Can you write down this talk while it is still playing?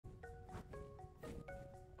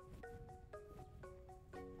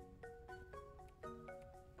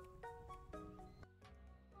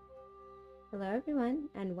Hello everyone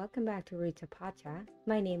and welcome back to Roots of Pacha.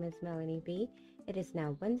 My name is Melanie B. It is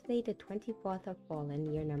now Wednesday the 24th of fall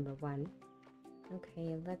in year number 1.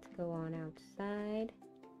 Okay, let's go on outside.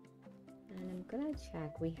 And I'm gonna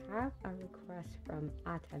check. We have a request from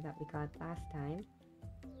Atta that we got last time.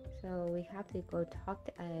 So we have to go talk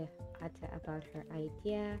to Atta about her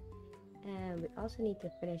idea. And we also need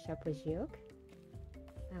to finish up with Juk.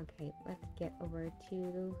 Okay, let's get over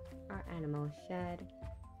to our animal shed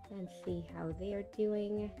and see how they are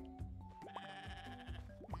doing.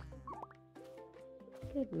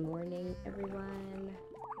 Good morning, everyone.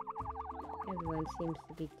 Everyone seems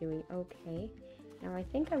to be doing okay. Now I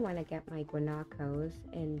think I want to get my guanacos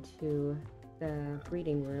into the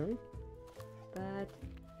breeding room, but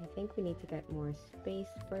I think we need to get more space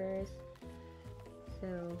first.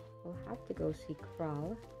 So we'll have to go see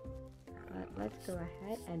Whorl. But let's go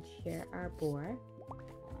ahead and share our boar.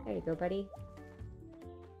 There you go, buddy.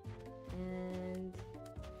 And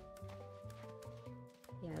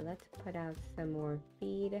yeah, let's put out some more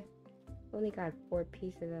feed. Only got 4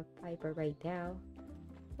 pieces of fiber right now.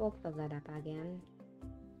 We'll fill that up again.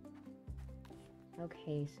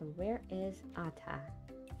 Okay, so where is Atta?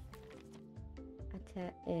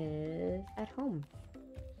 Atta is at home.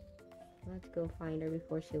 Let's go find her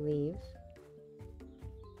before she leaves.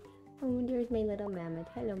 Oh, there's my little mammoth.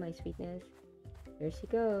 Hello, my sweetness. There she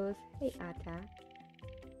goes. Hey, Atta.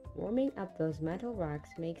 Warming up those metal rocks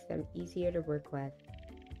makes them easier to work with.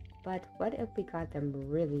 But what if we got them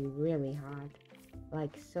really, really hot?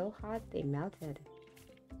 Like so hot they melted.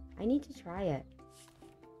 I need to try it.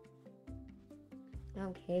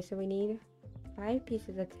 Okay, so we need 5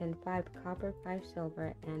 pieces of tin, 5 copper, 5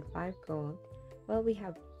 silver, and 5 gold. Well, we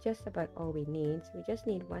have just about all we need. So we just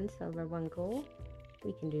need 1 silver, 1 gold.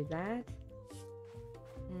 We can do that.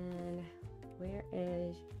 And where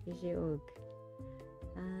is Juk?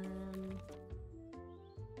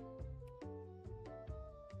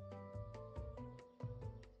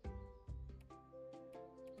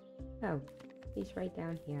 Oh, he's right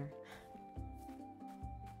down here.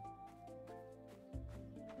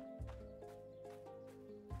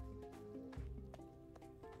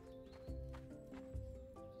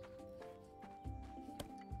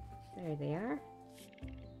 There they are.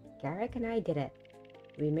 Garrick and I did it.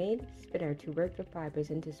 We made spinner to work the fibers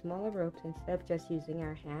into smaller ropes instead of just using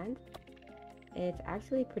our hands. It's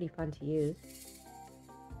actually pretty fun to use.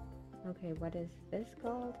 Okay, what is this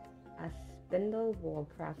called? A spindle wool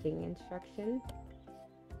crafting instruction.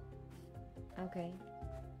 Okay.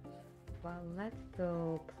 Well, let's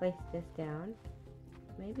go place this down.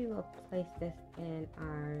 Maybe we'll place this in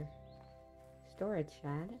our storage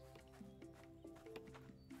shed.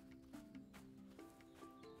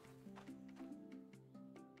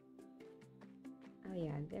 Oh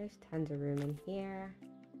yeah, there's tons of room in here.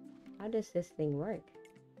 How does this thing work?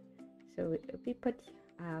 So if we put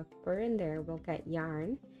fur in there, we'll get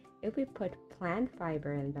yarn. If we put plant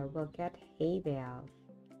fiber in there, we'll get hay bales.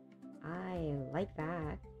 I like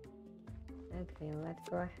that. Okay, let's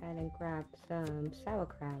go ahead and grab some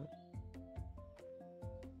sauerkraut.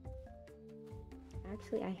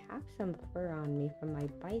 Actually, I have some fur on me from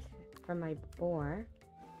my boar.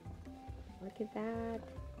 Look at that.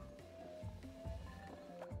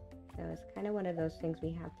 So it's kind of one of those things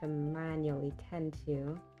we have to manually tend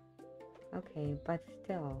to. Okay, but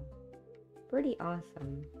still, pretty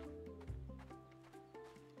awesome.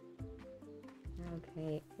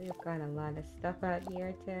 Okay, we've got a lot of stuff out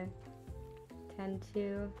here to tend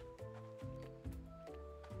to.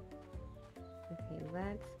 Okay,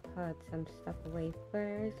 let's put some stuff away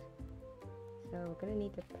first. So we're gonna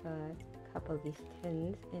need to put a couple of these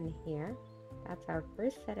tins in here. That's our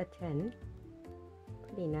first set of tin.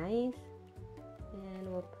 Pretty nice.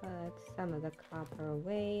 And we'll put some of the copper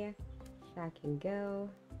away. That can go.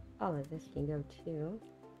 All of this can go too.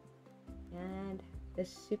 And this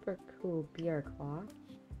super cool beer claw.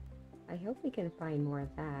 I hope we can find more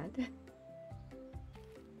of that.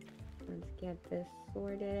 Let's get this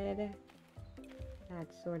sorted.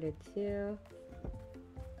 That's sorted too.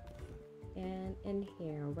 And in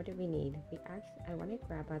here, what do we need? I want to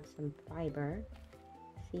grab out some fiber.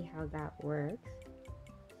 See how that works.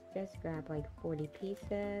 Just grab like 40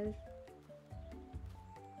 pieces.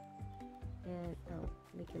 And oh,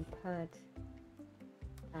 we can put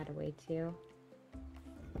that away too.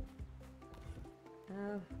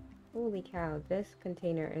 Oh, holy cow, this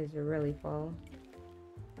container is really full.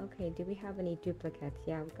 Okay, do we have any duplicates?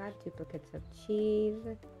 Yeah, we've got duplicates of cheese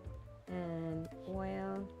and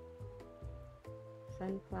oil.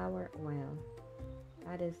 Sunflower oil.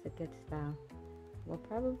 That is the good stuff. We'll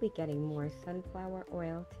probably be getting more sunflower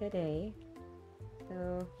oil today.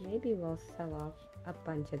 So maybe we'll sell off a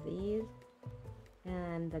bunch of these.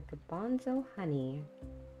 And the garbanzo honey.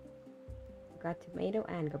 We've got tomato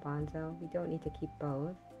and garbanzo. We don't need to keep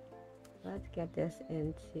both. Let's get this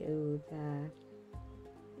into the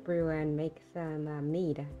brewer and make some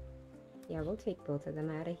mead. Yeah, we'll take both of them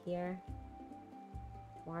out of here.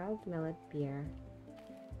 Wild millet beer.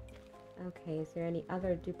 Okay, is there any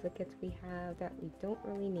other duplicates we have that we don't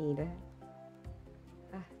really need?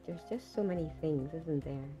 There's just so many things, isn't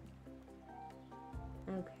there?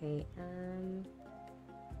 Okay,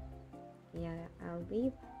 yeah, I'll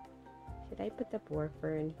leave. Should I put the boar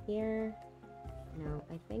fur in here? No,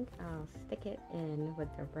 I think I'll stick it in with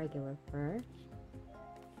the regular fur.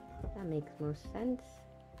 That makes most sense.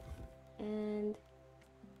 And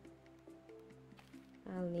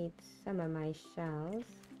I'll need some of my shells.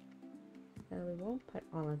 So we won't put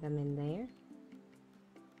all of them in there.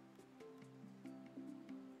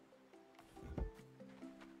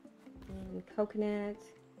 And coconut.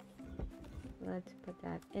 Let's put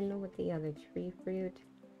that in with the other tree fruit.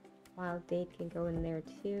 Wild date can go in there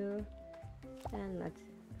too. And let's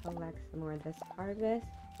collect some more of this harvest.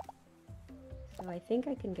 So I think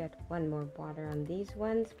I can get one more water on these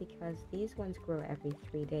ones because these ones grow every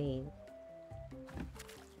 3 days.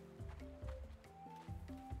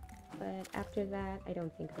 But after that, I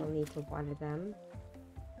don't think I'll need to water them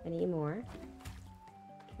anymore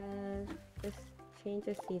because this change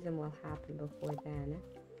of season will happen before then.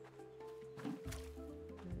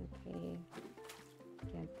 Okay,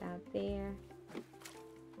 get that there.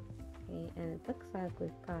 Okay, and it looks like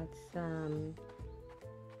we've got some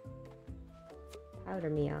powder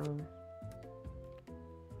meal.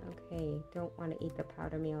 Okay, don't want to eat the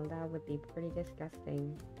powder meal. That would be pretty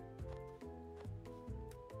disgusting.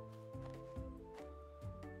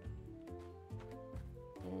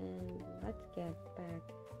 And let's get back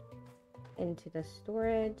into the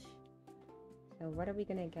storage. So what are we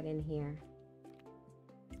gonna get in here?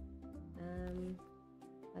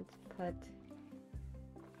 Let's put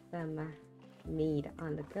some mead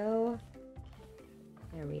on the go.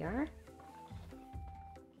 There we are.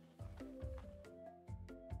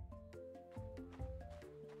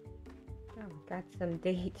 Oh, got some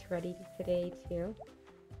dates ready today too.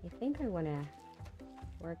 I think I want to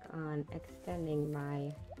work on extending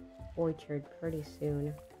my orchard pretty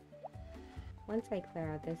soon. Once I clear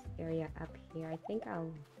out this area up here, I think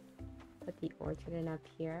I'll put the orchard in up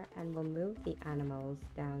here and we'll move the animals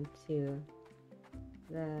down to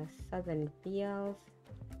the southern fields,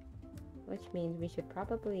 which means we should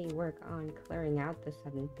probably work on clearing out the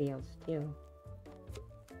southern fields too.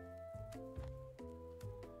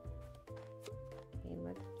 Okay,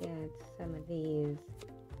 let's get some of these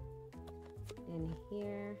in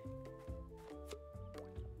here.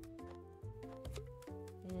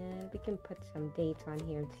 And we can put some dates on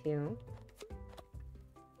here too.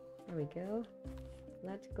 There we go.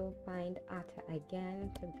 Let's go find Atta again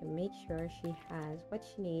to make sure she has what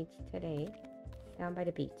she needs today. Down by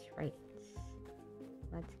the beach, right.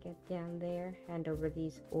 Let's get down there, hand over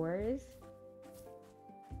these ores.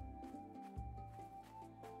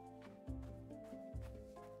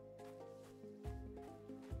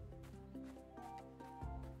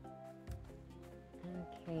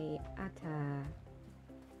 Okay, Atta.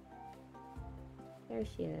 There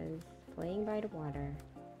she is, playing by the water.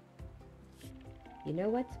 You know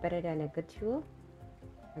what's better than a good tool?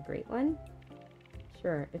 A great one?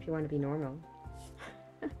 Sure, if you want to be normal.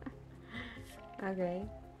 Okay.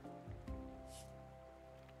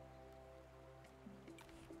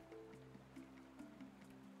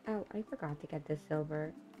 Oh, I forgot to get the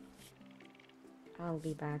silver. I'll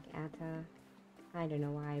be back, Atta. I don't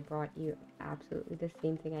know why I brought you absolutely the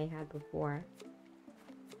same thing I had before.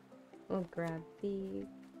 We'll grab these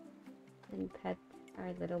and pet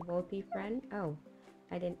our little wolfie friend. Oh,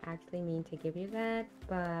 I didn't actually mean to give you that,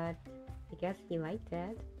 but I guess he liked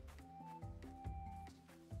it.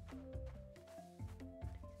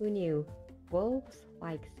 Who knew? Wolves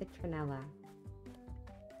like citronella.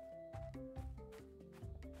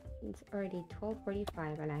 It's already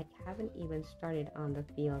 12:45 and I haven't even started on the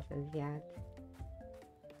fields as yet.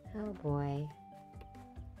 Oh boy.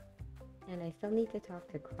 And I still need to talk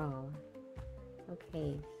to Whorl.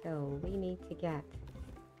 Okay, so we need to get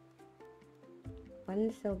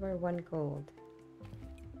 1 silver, 1 gold.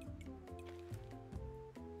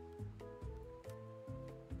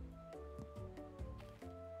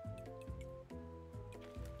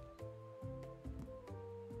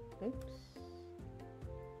 Oops.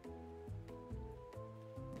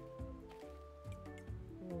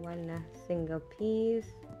 One single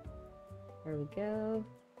piece. There we go.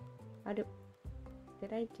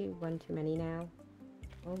 Did I do one too many now?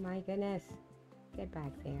 Oh my goodness. Get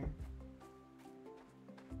back there.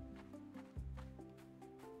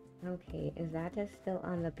 Okay, Izata's still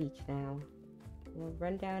on the beach now. We'll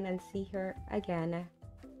run down and see her again.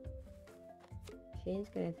 She's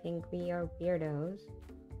gonna think we are weirdos.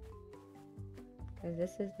 Because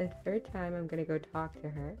this is the third time I'm gonna go talk to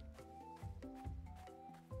her.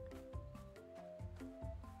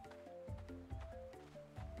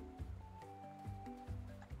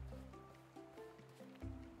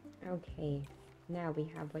 Okay, now we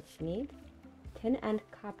have what you need. Tin and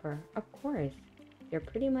copper, of course. You're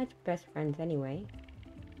pretty much best friends anyway.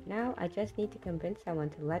 Now I just need to convince someone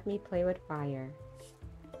to let me play with fire.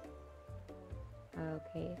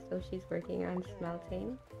 Okay, so she's working on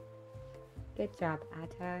smelting. Good job,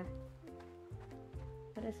 Atta.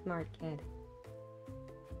 What a smart kid.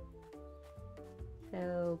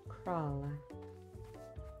 So, Crawl.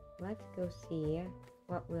 Let's go see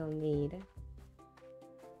what we'll need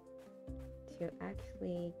to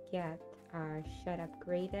actually get our shed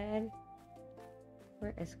upgraded.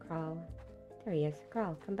 Where is Crawl? There he is.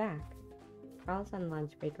 Crawl, come back. Crawl's on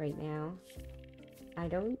lunch break right now. I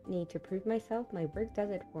don't need to prove myself. My work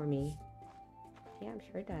does it for me. Yeah, I'm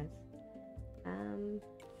sure it does.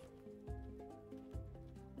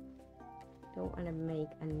 Don't want to make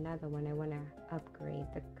another one. I want to upgrade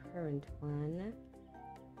the current one.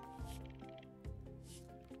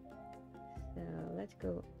 So let's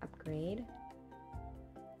go upgrade.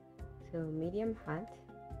 So medium hut.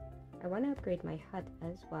 I want to upgrade my hut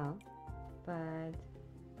as well, but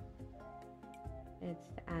it's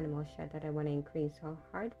the animal shed that I want to increase. So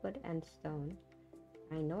hardwood and stone.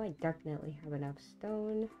 I know I definitely have enough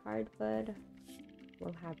stone. Hardwood,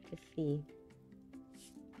 we'll have to see.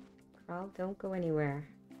 Crawl, don't go anywhere.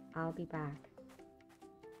 I'll be back.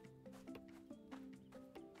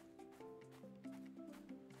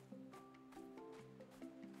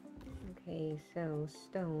 Okay, so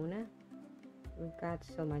stone. We've got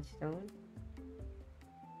so much stone.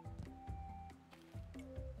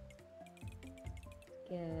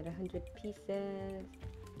 Get 100 pieces.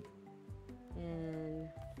 And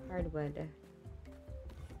hardwood.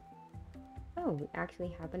 Oh, we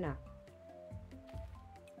actually have enough.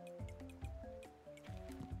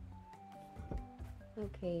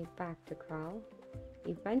 Okay, back to Crawl.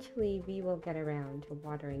 Eventually we will get around to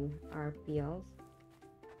watering our fields.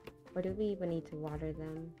 Or do we even need to water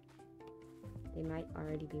them? They might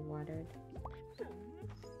already be watered.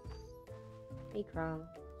 Hey Crawl,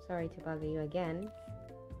 sorry to bother you again,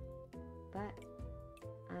 but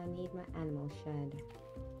I need my animal shed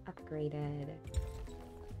upgraded.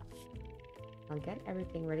 I'll get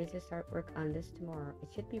everything ready to start work on this tomorrow. It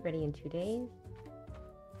should be ready in 2 days.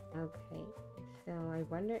 Okay, so I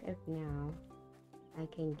wonder if now I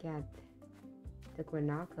can get the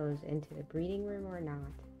guanacos into the breeding room or not.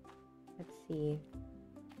 Let's see.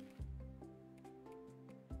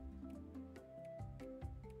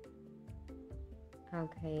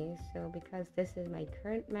 Okay, so because this is my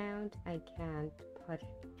current mount, I can't put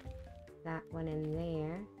that one in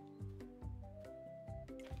there.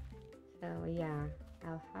 So yeah,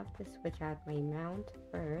 I'll have to switch out my mount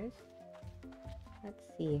first. Let's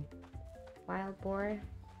see. Wild boar,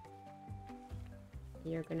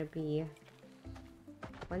 you're gonna be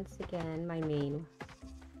once again my main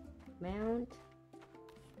mount,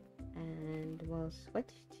 and we'll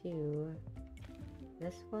switch to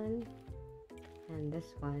this one and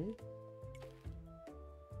this one.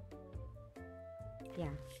 Yeah.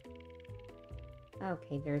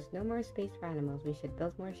 Okay, there's no more space for animals. We should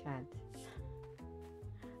build more sheds.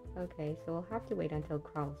 Okay, so we'll have to wait until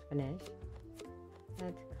Crawl's finished.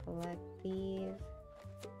 Let's collect these.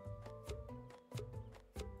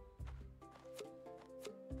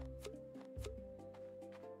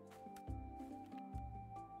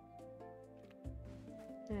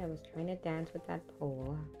 I was trying to dance with that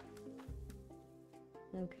pole.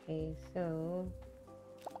 Okay, so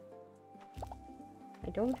I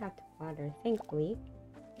don't have to water, thankfully.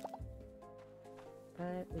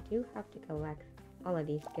 But we do have to collect all of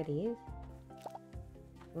these goodies.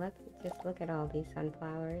 Let's just look at all these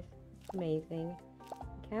sunflowers. Amazing.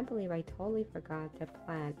 I can't believe I totally forgot to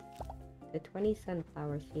plant the 20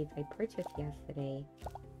 sunflower seeds I purchased yesterday.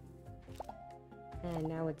 And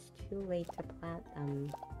now it's too late to plant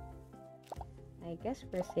them. I guess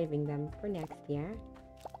we're saving them for next year.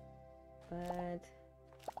 But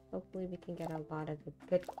hopefully we can get a lot of the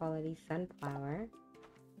good quality sunflower.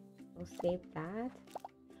 We'll save that.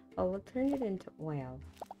 Oh, we'll turn it into oil.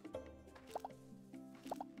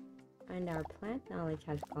 And our plant knowledge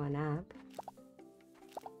has gone up.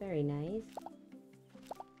 Very nice.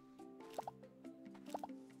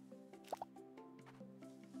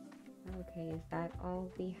 Okay, is that all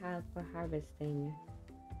we have for harvesting?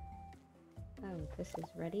 Oh, this is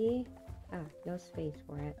ready. Ah, no space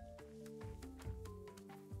for it.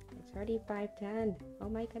 It's already 5:10. Oh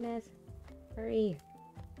my goodness. Hurry.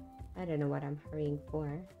 I don't know what I'm hurrying for.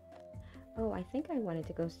 Oh, I think I wanted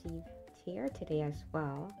to go see Tier today as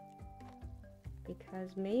well.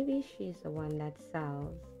 Because maybe she's the one that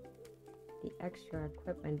sells the extra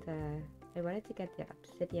equipment. I wanted to get the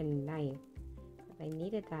obsidian knife. I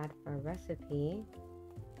needed that for a recipe.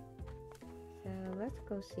 So let's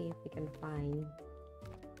go see if we can find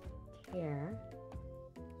Tier.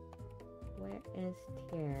 Where is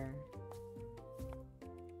Tier?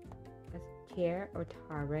 Is Tier or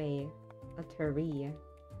Tare? Or Tari?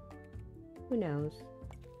 Who knows?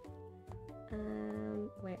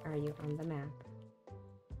 Where are you on the map?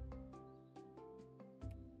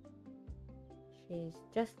 She's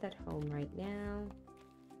just at home right now.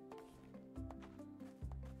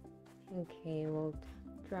 Okay, we'll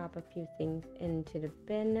drop a few things into the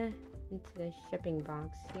bin, into the shipping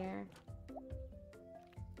box here.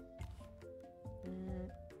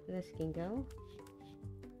 This can go.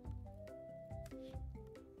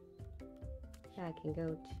 That can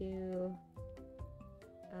go too.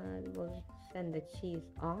 We'll send the cheese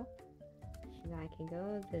off. That can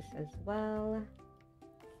go. This as well.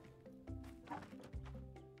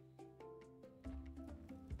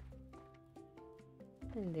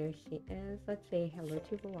 And there she is. Let's say hello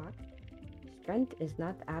to Whorl. Strength is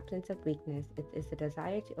not the absence of weakness. It is the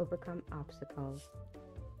desire to overcome obstacles.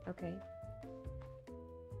 Okay.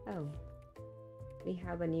 Oh. We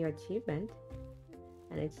have a new achievement.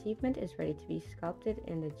 An achievement is ready to be sculpted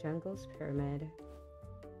in the jungle's pyramid.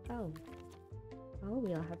 Oh. Oh,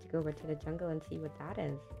 we'll have to go over to the jungle and see what that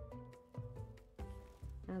is.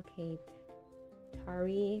 Okay.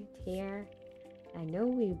 Tari, Tier. I know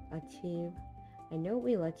we'll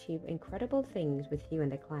achieve incredible things with you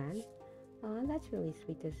and the clan. Oh, that's really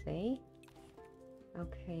sweet to say.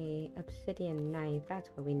 Okay, obsidian knife, that's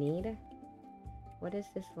what we need. What does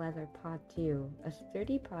this leather pot do? A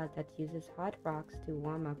sturdy pot that uses hot rocks to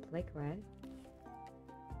warm up liquid.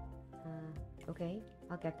 Okay,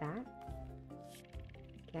 I'll get that.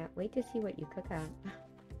 Can't wait to see what you cook up.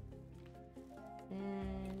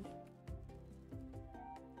 And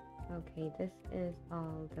okay, this is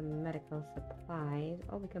all the medical supplies.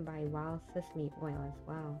 Oh, we can buy wild sesame oil as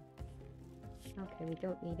well. Okay, we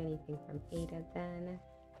don't need anything from Ada then.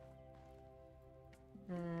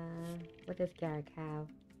 What does Garrick have?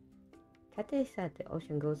 Tete said the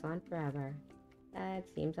ocean goes on forever. That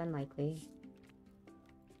seems unlikely.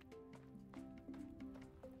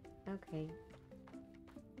 Okay.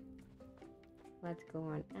 Let's go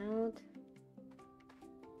on out.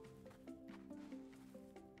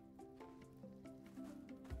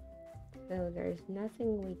 So there's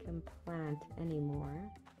nothing we can plant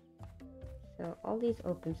anymore. So all these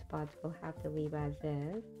open spots we'll have to leave as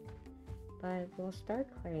is. But we'll start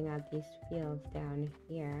clearing out these fields down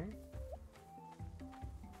here.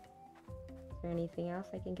 Is there anything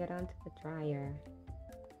else I can get onto the dryer?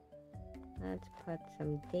 Let's put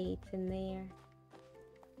some dates in there.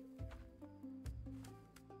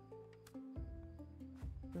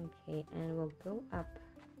 Okay, and we'll go up.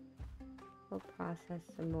 We'll process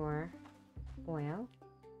some more oil.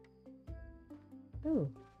 Ooh,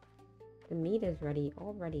 the meat is ready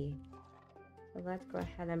already. So let's go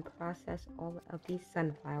ahead and process all of these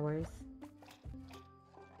sunflowers.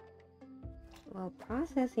 Well,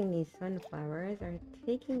 processing these sunflowers are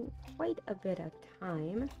taking quite a bit of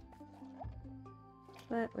time.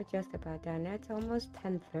 But we're just about done. It's almost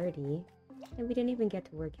 10:30. And we didn't even get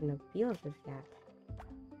to work in the fields as yet.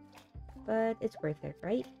 But it's worth it,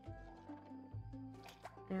 right?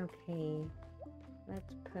 Okay.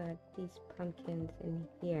 Let's put these pumpkins in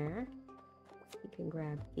here. You can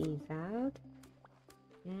grab these out.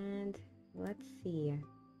 And let's see.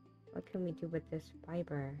 What can we do with this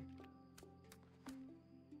fiber?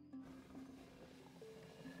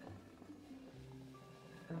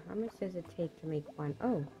 So how much does it take to make one?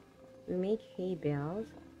 Oh, we make hay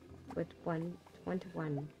bales with 1 to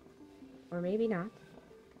 1. Or maybe not.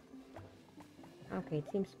 Okay,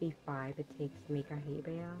 it seems to be 5 it takes to make a hay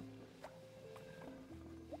bale.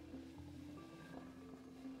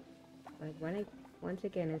 But once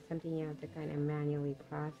again, it's something you have to kind of manually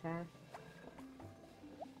process.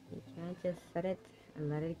 You can't just set it and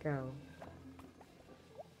let it go.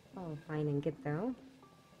 All fine and good though.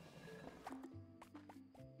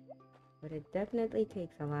 But it definitely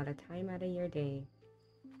takes a lot of time out of your day.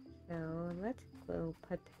 So let's go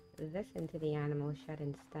put this into the animal shed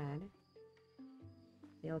instead.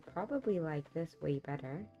 They'll probably like this way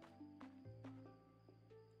better.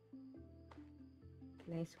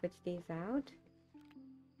 Can I switch these out?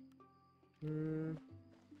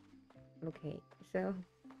 Okay, so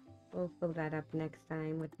we'll fill that up next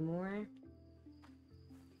time with more.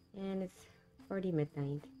 And it's already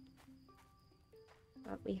midnight.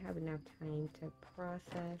 But we have enough time to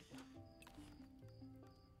process.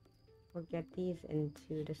 We'll get these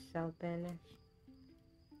into the sell bin.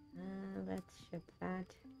 Let's ship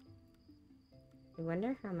that. I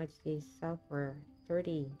wonder how much these sell for.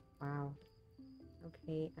 30. Wow.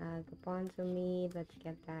 Okay, garbanzo meat. Let's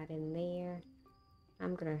get that in there.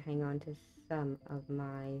 I'm gonna hang on to some of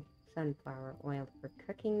my sunflower oil for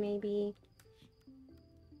cooking, maybe.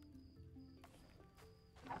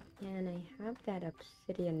 And I have that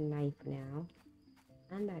obsidian knife now.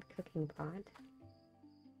 And that cooking pot.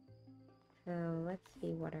 So let's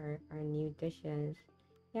see what are our new dishes.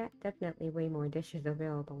 Yeah, definitely way more dishes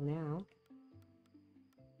available now.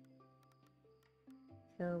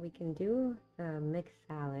 So we can do the mixed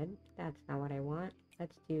salad. That's not what I want.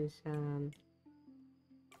 Let's do some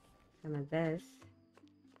of this.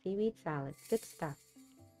 Seaweed salad. Good stuff.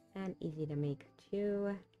 And easy to make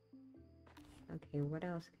too. Okay, what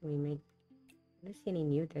else can we make? I don't see any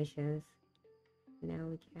new dishes. Now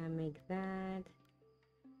we can make that.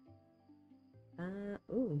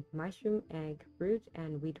 Ooh, mushroom, egg, fruit,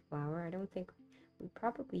 and wheat flour. I don't think we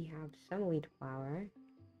probably have some wheat flour.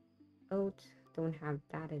 Oats, don't have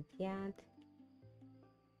that as yet.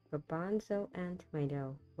 Garbanzo and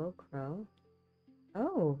tomato. Whorl.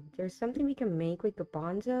 Oh, there's something we can make with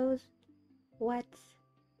garbanzos? What?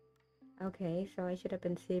 Okay, so I should have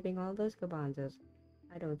been saving all those garbanzos.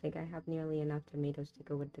 I don't think I have nearly enough tomatoes to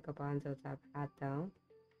go with the garbanzos I've had though.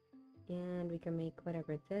 And we can make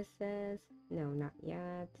whatever this is. No, not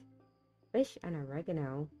yet. Fish and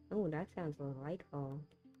oregano. Oh, that sounds delightful.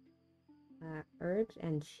 Herbs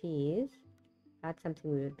and cheese. That's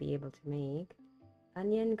something we would be able to make.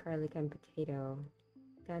 Onion, garlic, and potato.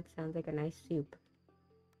 That sounds like a nice soup.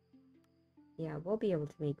 Yeah, we'll be able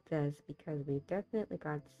to make this because we've definitely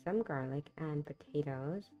got some garlic and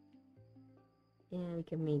potatoes. And we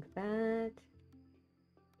can make that.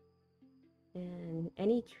 And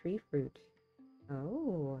any tree fruit.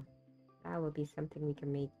 Oh, that will be something we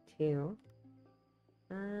can make too.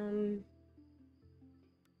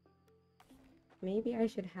 Maybe I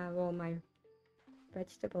should have all my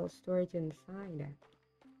vegetable storage inside.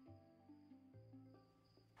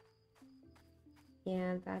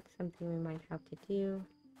 Yeah, that's something we might have to do.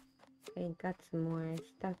 I got some more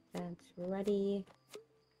stuff that's ready.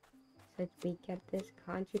 So we get this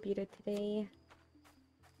contributed today.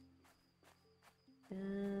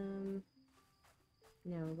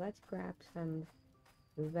 No, let's grab some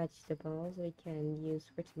vegetables we can use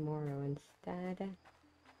for tomorrow instead.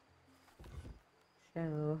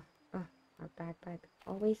 So, oh, our backpack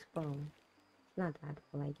always full. It's not that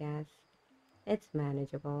full, I guess. It's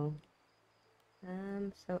manageable.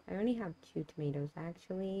 So I only have 2 tomatoes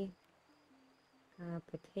actually.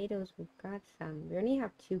 Potatoes, we've got some. We only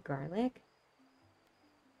have 2 garlic.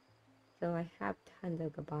 So I have tons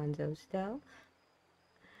of garbanzo still.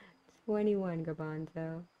 21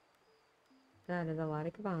 garbanzo. That is a lot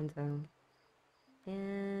of garbanzo.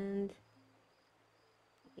 And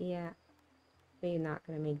yeah, we're not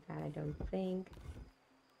gonna make that, I don't think.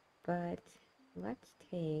 But let's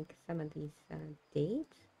take some of these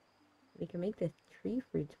dates. We can make the tree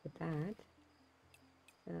fruits with that.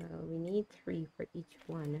 So we need 3 for each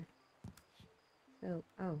one. So,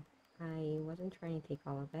 oh, I wasn't trying to take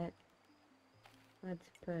all of it. Let's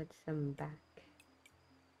put some back.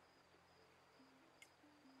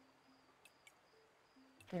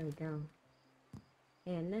 There we go.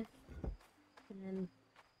 And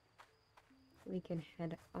we can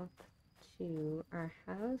head up to our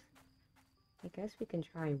house. I guess we can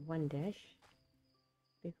try one dish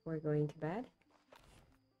before going to bed.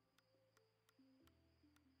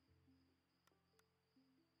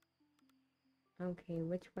 Okay,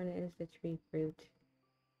 which one is the tree fruit?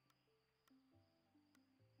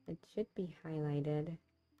 It should be highlighted.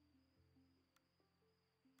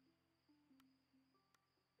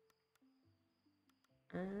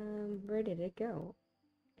 Where did it go?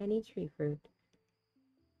 Any tree fruit.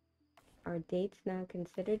 Are dates now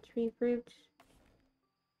considered tree fruits?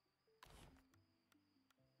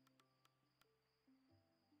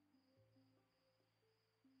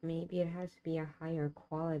 Maybe it has to be a higher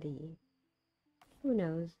quality. Who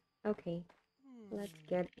knows? Okay, let's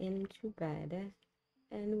get into bed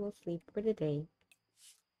and we'll sleep for the day.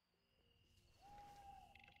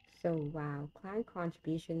 So wow, clan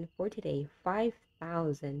contribution for today,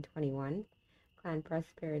 5,021. Clan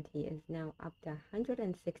prosperity is now up to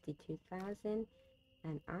 162,000.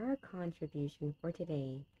 And our contribution for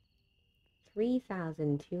today,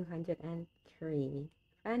 3,203.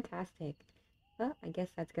 Fantastic. Well, I guess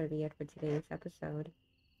that's going to be it for today's episode.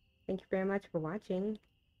 Thank you very much for watching.